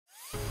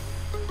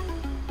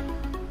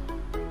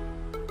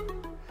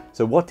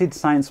So what did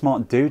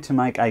Sainsmart do to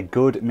make a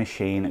good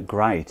machine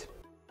great?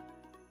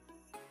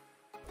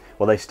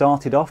 Well, they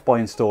started off by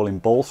installing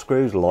ball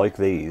screws like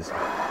these.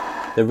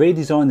 They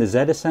redesigned the Z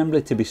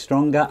assembly to be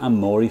stronger and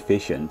more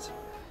efficient.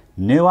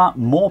 Newer,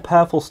 more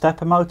powerful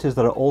stepper motors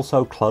that are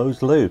also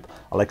closed loop.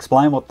 I'll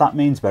explain what that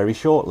means very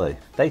shortly.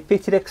 They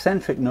fitted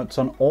eccentric nuts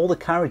on all the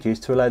carriages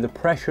to allow the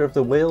pressure of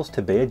the wheels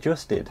to be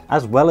adjusted,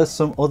 as well as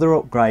some other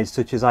upgrades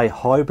such as a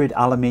hybrid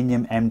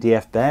aluminium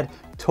MDF bed,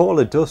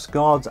 taller dust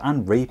guards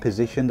and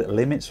repositioned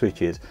limit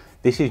switches.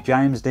 This is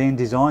James Dean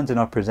Designs and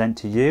I present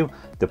to you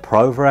the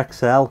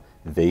Proverxl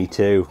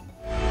V2.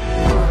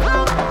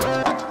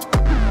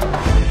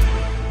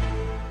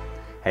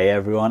 Hey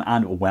everyone,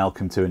 and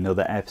welcome to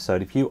another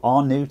episode. If you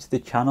are new to the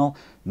channel,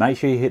 make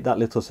sure you hit that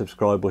little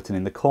subscribe button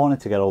in the corner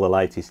to get all the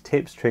latest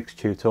tips, tricks,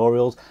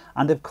 tutorials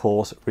and of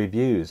course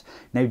reviews.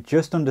 Now,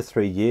 just under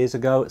 3 years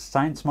ago,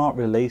 Sainsmart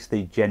released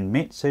the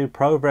Genmitsu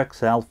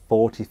Proverxl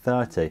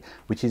 4030,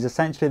 which is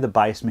essentially the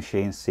base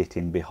machine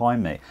sitting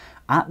behind me.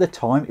 At the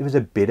time, it was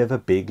a bit of a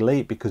big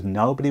leap because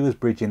nobody was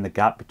bridging the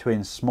gap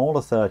between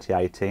smaller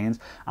 3018s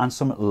and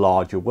some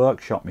larger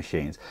workshop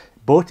machines.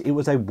 But it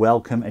was a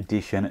welcome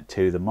addition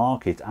to the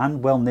market,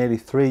 and well, nearly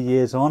 3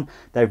 years on,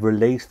 they've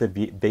released the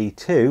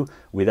V2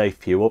 with a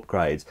few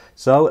upgrades.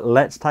 So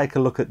let's take a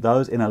look at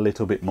those in a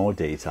little bit more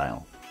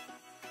detail.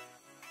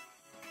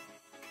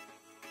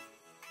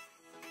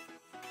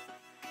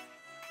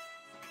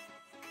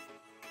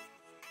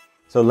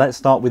 So let's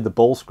start with the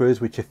ball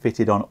screws, which are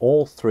fitted on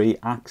all 3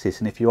 axes.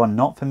 And if you are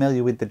not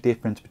familiar with the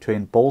difference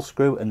between ball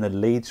screw and the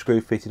lead screw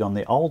fitted on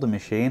the older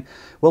machine,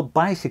 well,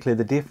 basically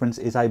the difference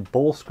is a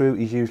ball screw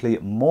is usually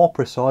more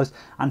precise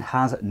and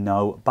has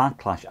no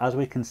backlash, as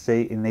we can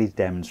see in these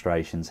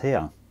demonstrations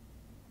here.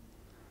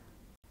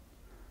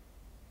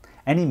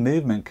 Any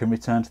movement can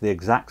return to the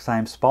exact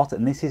same spot,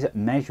 and this is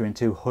measuring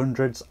to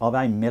hundredths of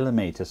a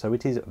millimetre, so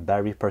it is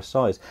very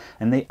precise.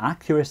 And the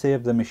accuracy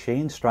of the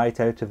machine straight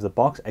out of the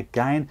box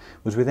again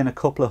was within a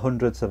couple of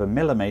hundredths of a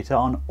millimetre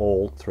on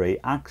all 3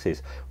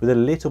 axes. With a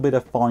little bit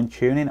of fine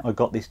tuning, I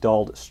got this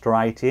dialed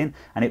straight in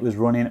and it was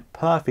running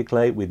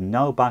perfectly with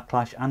no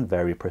backlash and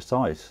very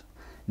precise.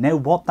 Now,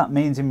 what that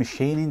means in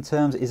machining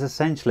terms is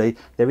essentially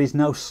there is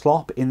no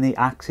slop in the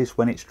axis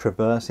when it's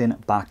traversing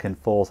back and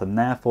forth, and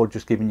therefore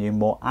just giving you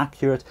more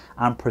accurate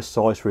and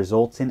precise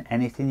results in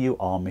anything you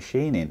are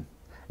machining.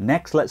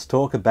 Next, let's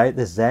talk about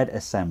the Z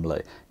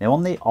assembly. Now,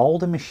 on the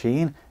older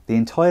machine, the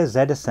entire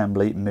Z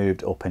assembly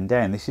moved up and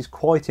down. This is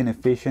quite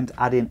inefficient,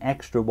 adding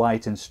extra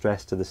weight and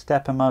stress to the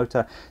stepper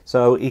motor,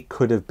 so it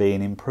could have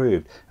been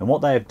improved. And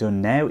what they have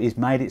done now is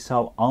made it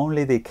so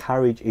only the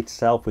carriage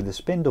itself with the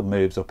spindle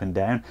moves up and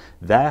down,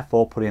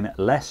 therefore putting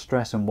less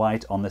stress and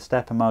weight on the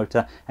stepper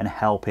motor and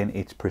helping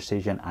its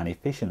precision and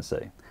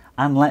efficiency.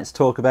 And let's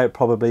talk about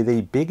probably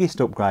the biggest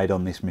upgrade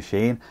on this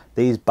machine,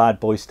 these bad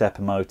boy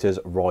stepper motors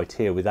right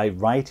here, with a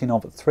rating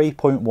of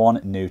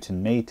 3.1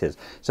 Newton meters.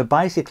 So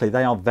basically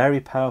they are very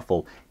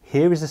powerful.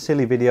 Here is a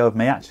silly video of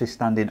me actually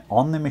standing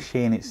on the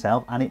machine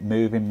itself and it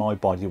moving my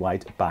body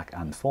weight back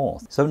and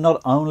forth. So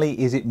not only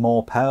is it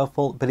more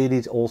powerful, but it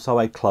is also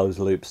a closed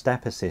loop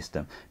stepper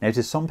system. Now,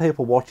 to some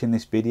people watching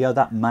this video,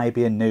 that may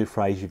be a new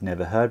phrase you've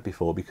never heard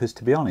before, because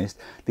to be honest,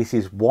 this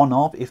is one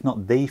of, if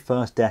not the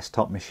first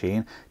desktop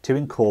machine to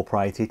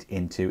incorporate it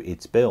into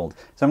its build.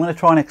 So I'm going to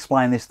try and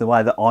explain this the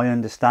way that I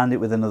understand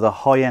it with another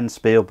high-end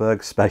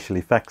Spielberg special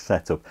effects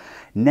setup.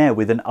 Now,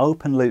 with an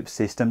open loop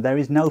system, there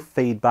is no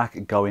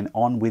feedback going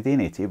on within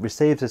it. It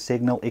receives a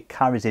signal, it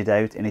carries it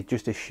out, and it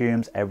just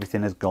assumes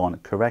everything has gone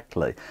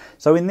correctly.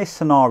 So in this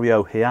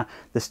scenario here,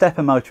 the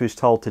stepper motor is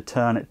told to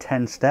turn at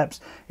 10 steps.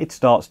 It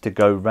starts to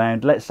go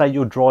round. Let's say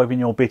you're driving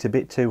your bit a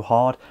bit too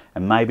hard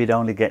and maybe it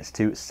only gets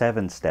to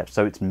 7 steps,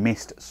 so it's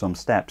missed some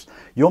steps.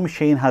 Your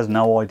machine has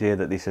no idea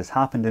that this has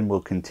happened and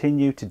will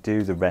continue to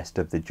do the rest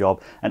of the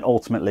job, and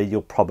ultimately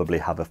you'll probably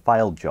have a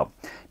failed job.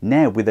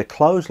 Now, with a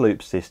closed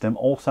loop system,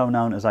 also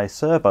known as a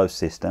servo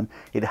system,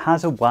 it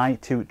has a way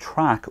to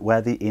track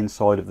where the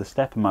inside of the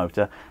stepper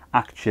motor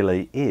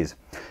actually is.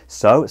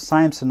 So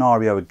same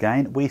scenario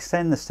again, we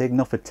send the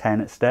signal for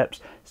 10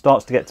 steps,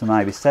 starts to get to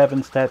maybe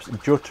 7 steps,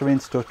 juttering,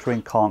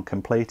 stuttering, can't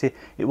complete it.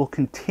 It will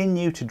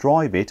continue to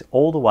drive it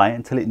all the way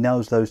until it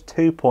knows those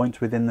 2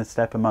 points within the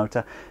stepper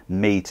motor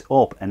meet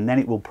up, and then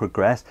it will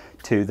progress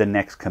to the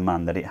next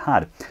command that it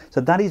had. So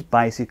that is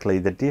basically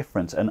the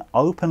difference. An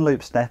open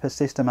loop stepper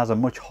system has a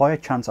much higher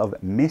chance of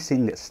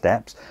missing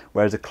steps,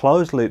 whereas a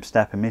closed loop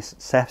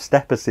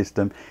stepper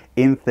system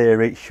in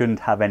theory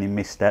shouldn't have any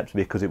missteps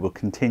because it will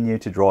continue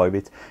to drive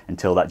it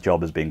until that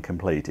job has been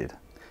completed.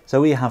 So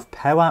we have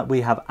power,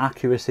 we have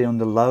accuracy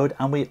under load,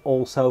 and we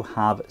also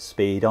have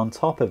speed on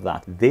top of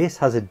that. This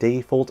has a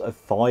default of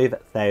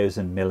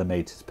 5,000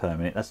 millimeters per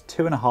minute. That's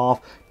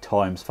 2.5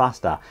 times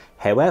faster.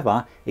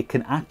 However, it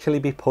can actually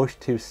be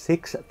pushed to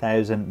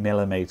 6,000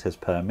 millimeters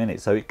per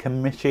minute. So it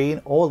can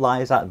machine or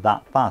laser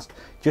that fast.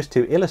 Just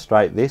to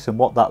illustrate this and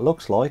what that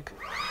looks like,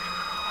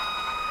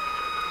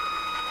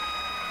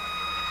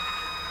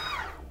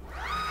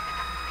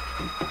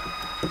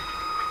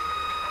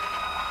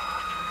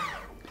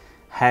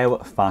 How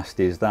fast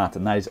is that?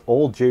 And that is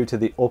all due to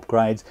the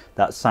upgrades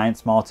that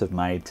Sainsmart have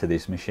made to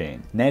this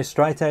machine. Now,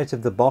 straight out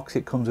of the box,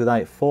 it comes with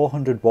a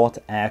 400 watt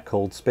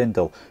air-cooled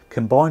spindle.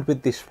 Combined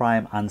with this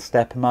frame and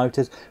stepper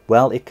motors,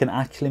 well, it can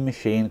actually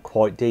machine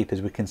quite deep,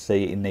 as we can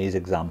see in these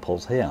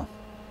examples here.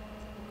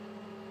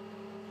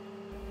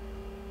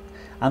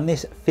 And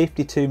this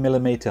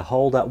 52mm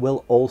holder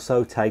will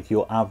also take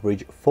your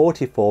average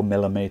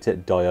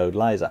 44mm diode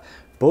laser.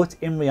 But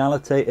in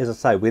reality, as I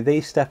say, with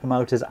these stepper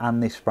motors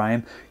and this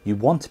frame, you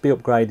want to be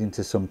upgrading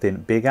to something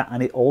bigger,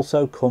 and it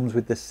also comes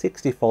with the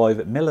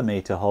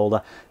 65mm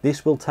holder.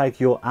 This will take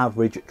your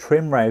average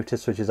trim router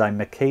such as a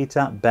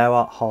Makita,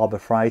 Bauer, Harbor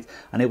Freight,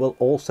 and it will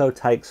also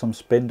take some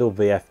Spindle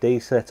VFD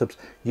setups,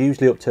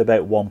 usually up to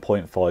about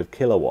 1.5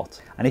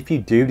 kilowatts. And if you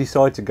do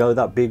decide to go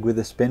that big with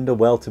the Spindle,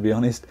 well, to be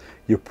honest,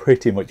 you're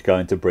pretty much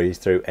going to breeze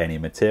through any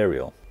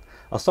material.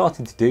 I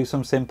started to do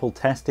some simple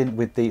testing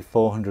with the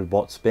 400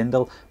 watt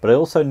spindle, but I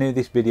also knew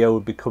this video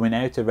would be coming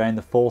out around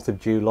the 4th of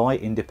July,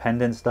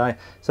 Independence Day,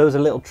 so as a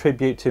little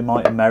tribute to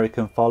my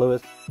American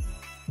followers.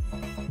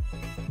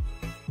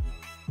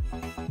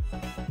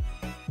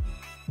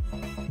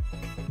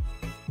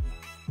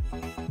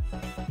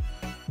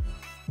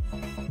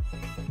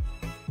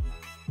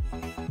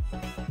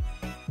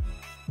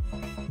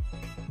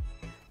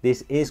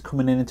 This is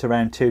coming in at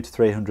around $200 to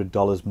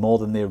 $300 more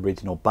than the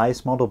original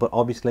base model, but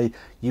obviously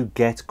you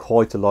get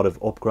quite a lot of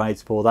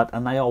upgrades for that,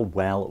 and they are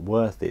well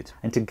worth it.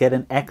 And to get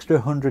an extra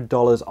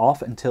 $100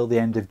 off until the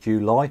end of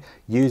July,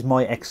 use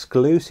my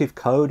exclusive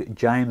code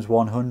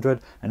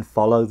James100 and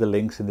follow the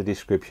links in the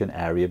description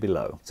area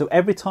below. So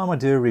every time I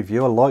do a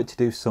review, I like to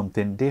do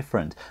something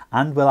different,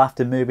 and well,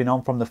 after moving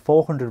on from the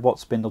 400 watt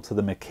spindle to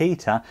the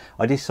Makita,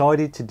 I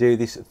decided to do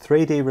this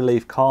 3D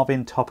relief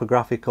carving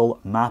topographical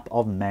map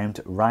of Mount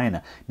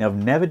Rainier. Now, I've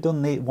never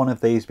done one of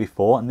these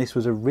before, and this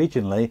was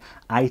originally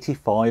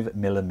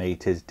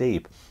 85mm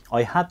deep.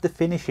 I had the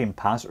finishing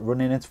pass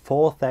running at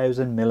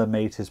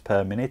 4000mm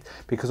per minute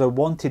because I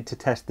wanted to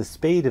test the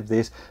speed of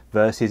this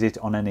versus it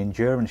on an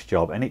endurance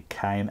job, and it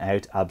came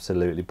out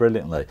absolutely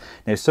brilliantly.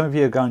 Now, some of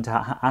you are going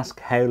to ask,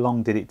 how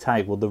long did it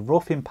take? Well, the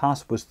roughing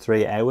pass was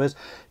 3 hours.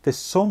 For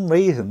some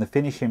reason, the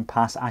finishing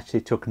pass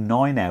actually took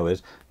 9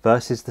 hours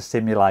versus the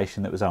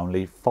simulation that was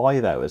only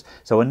 5 hours.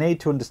 So I need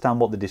to understand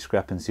what the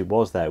discrepancy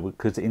was there,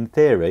 because in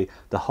theory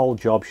the whole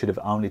job should have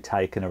only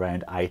taken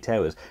around 8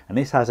 hours, and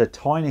this has a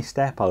tiny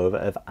step over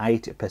of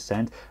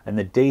 8%, and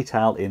the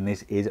detail in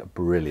this is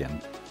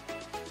brilliant.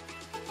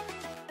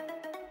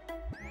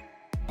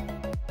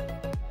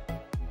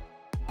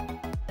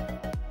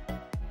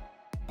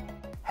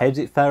 How does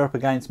it fare up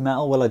against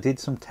metal? Well, I did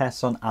some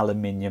tests on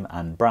aluminium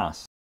and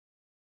brass.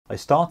 I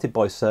started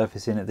by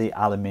surfacing the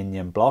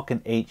aluminium block,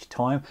 and each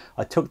time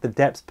I took the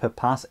depth per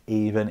pass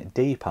even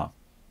deeper.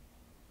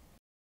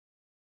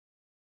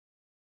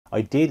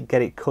 I did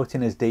get it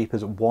cutting as deep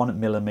as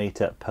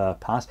 1mm per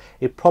pass.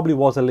 It probably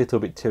was a little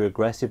bit too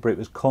aggressive, but it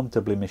was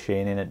comfortably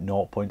machining at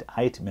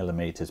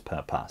 0.8mm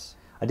per pass.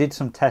 I did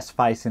some tests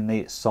facing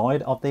the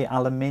side of the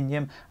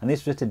aluminium, and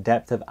this was at a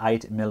depth of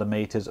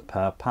 8mm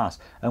per pass,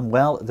 and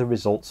well, the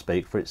results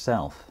speak for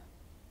itself.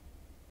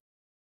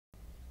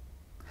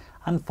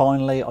 And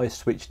finally, I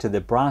switched to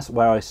the brass,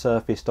 where I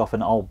surfaced off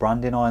an old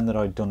branding iron that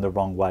I'd done the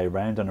wrong way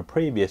around on a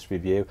previous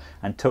review,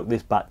 and took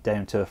this back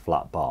down to a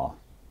flat bar.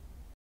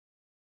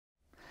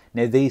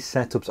 Now, these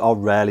setups are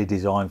rarely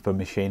designed for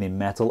machining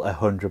metal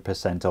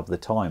 100% of the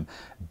time,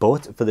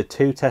 but for the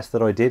 2 tests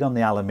that I did on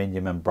the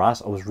aluminium and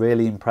brass, I was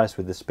really impressed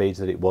with the speeds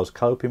that it was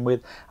coping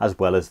with, as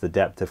well as the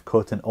depth of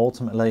cut, and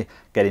ultimately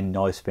getting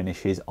nice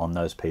finishes on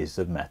those pieces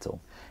of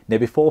metal. Now,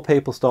 before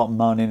people start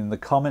moaning in the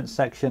comments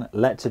section,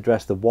 let's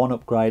address the one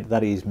upgrade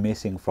that is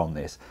missing from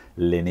this: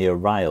 linear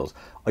rails.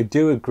 I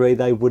do agree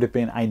they would have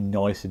been a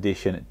nice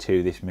addition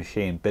to this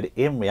machine, but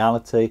in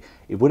reality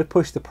it would have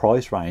pushed the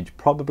price range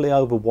probably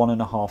over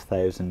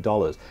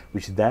 $1,500,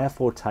 which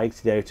therefore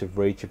takes it out of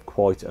reach of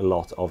quite a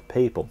lot of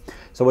people.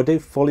 So I do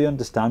fully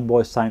understand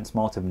why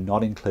Sainsmart have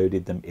not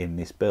included them in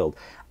this build.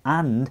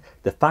 And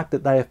the fact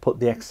that they have put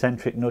the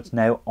eccentric nuts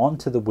now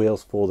onto the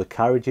wheels for the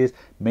carriages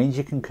means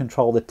you can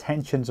control the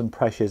tensions and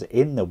pressures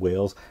in the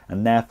wheels,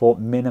 and therefore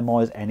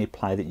minimize any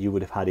play that you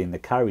would have had in the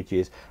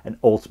carriages, and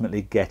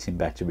ultimately getting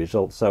better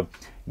results. So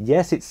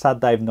yes, it's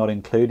sad they've not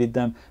included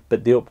them,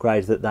 but the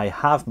upgrades that they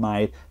have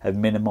made have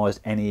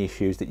minimized any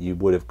issues that you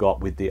would have got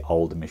with the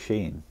older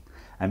machine.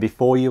 And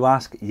before you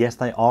ask, yes,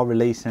 they are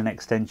releasing an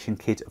extension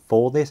kit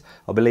for this.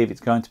 I believe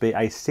it's going to be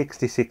a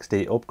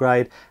 6060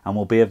 upgrade and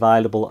will be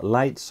available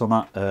late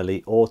summer,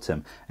 early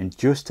autumn. And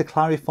just to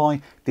clarify,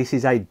 this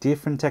is a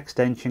different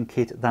extension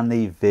kit than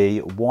the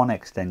V1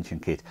 extension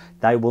kit.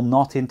 They will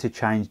not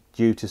interchange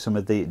due to some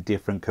of the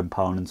different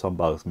components on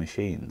both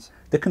machines.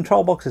 The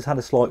control box has had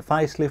a slight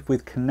facelift,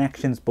 with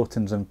connections,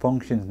 buttons and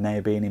functions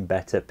now being in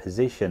better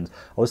positions.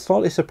 I was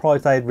slightly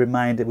surprised they had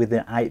remained with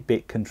an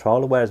 8-bit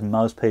controller, whereas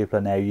most people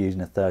are now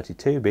using a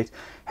 32-bit.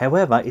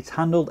 However, it's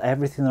handled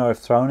everything that I've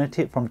thrown at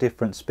it from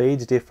different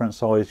speeds, different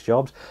size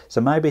jobs,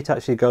 so maybe it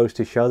actually goes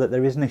to show that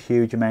there isn't a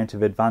huge amount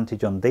of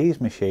advantage on these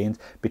machines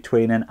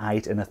between an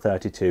 8 and a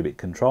 32-bit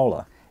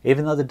controller.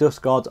 Even though the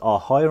dust guards are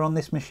higher on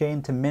this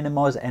machine, to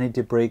minimise any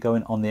debris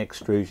going on the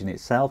extrusion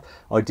itself,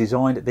 I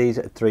designed these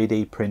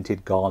 3D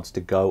printed guards to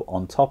go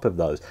on top of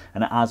those.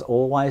 And as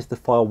always, the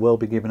file will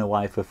be given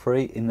away for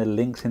free in the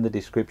links in the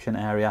description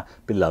area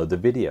below the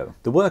video.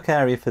 The work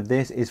area for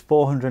this is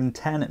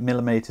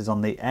 410mm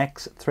on the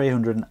X,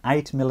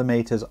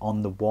 308mm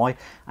on the Y,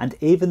 and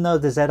even though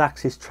the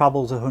Z-axis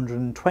travels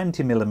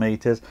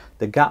 120mm,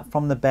 the gap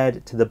from the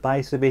bed to the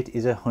base of it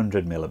is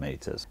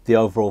 100mm. The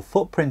overall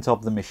footprint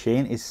of the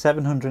machine is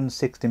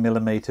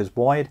 760mm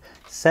wide,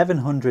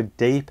 700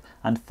 deep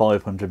and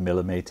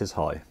 500mm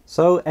high.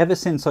 So ever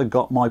since I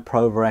got my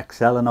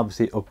Proverxl and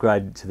obviously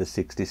upgraded to the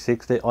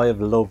 6060, I have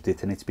loved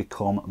it and it's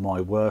become my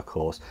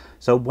workhorse.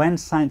 So when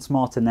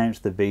Sainsmart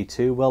announced the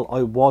V2, well,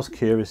 I was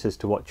curious as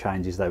to what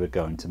changes they were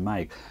going to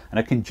make, and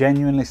I can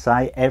genuinely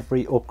say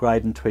every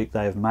upgrade and tweak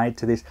they have made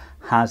to this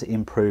has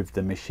improved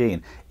the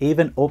machine.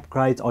 Even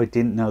upgrades I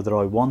didn't know that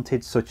I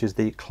wanted, such as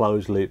the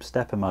closed loop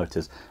stepper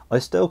motors. I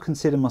still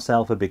consider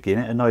myself a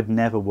beginner and I'd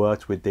never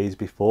worked with these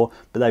before,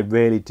 but they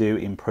really do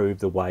improve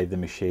the way the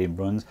machine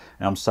runs,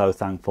 and I'm so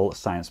thankful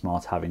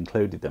Sainsmart have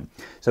included them.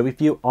 So if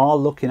you are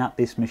looking at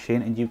this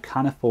machine and you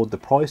can afford the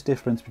price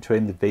difference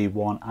between the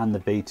V1 and the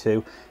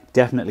V2,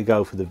 definitely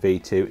go for the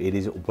V2. It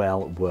is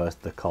well worth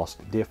the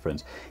cost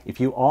difference. If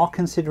you are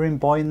considering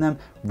buying them,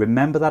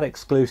 remember that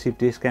exclusive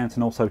discount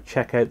and also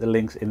check out the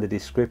links in the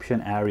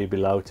description area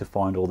below to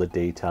find all the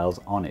details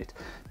on it.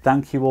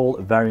 Thank you all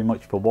very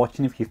much for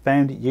watching. If you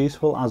found it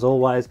useful, as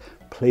always,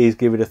 please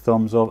give it a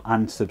thumbs up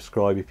and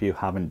subscribe if you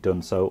haven't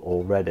done so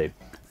already.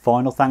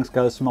 Final thanks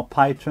goes to my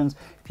patrons.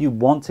 If you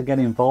want to get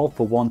involved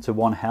for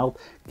one-to-one help,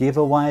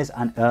 giveaways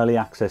and early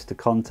access to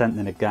content,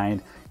 then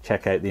again,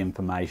 check out the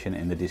information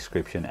in the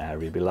description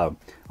area below.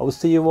 I will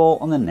see you all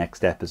on the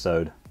next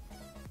episode.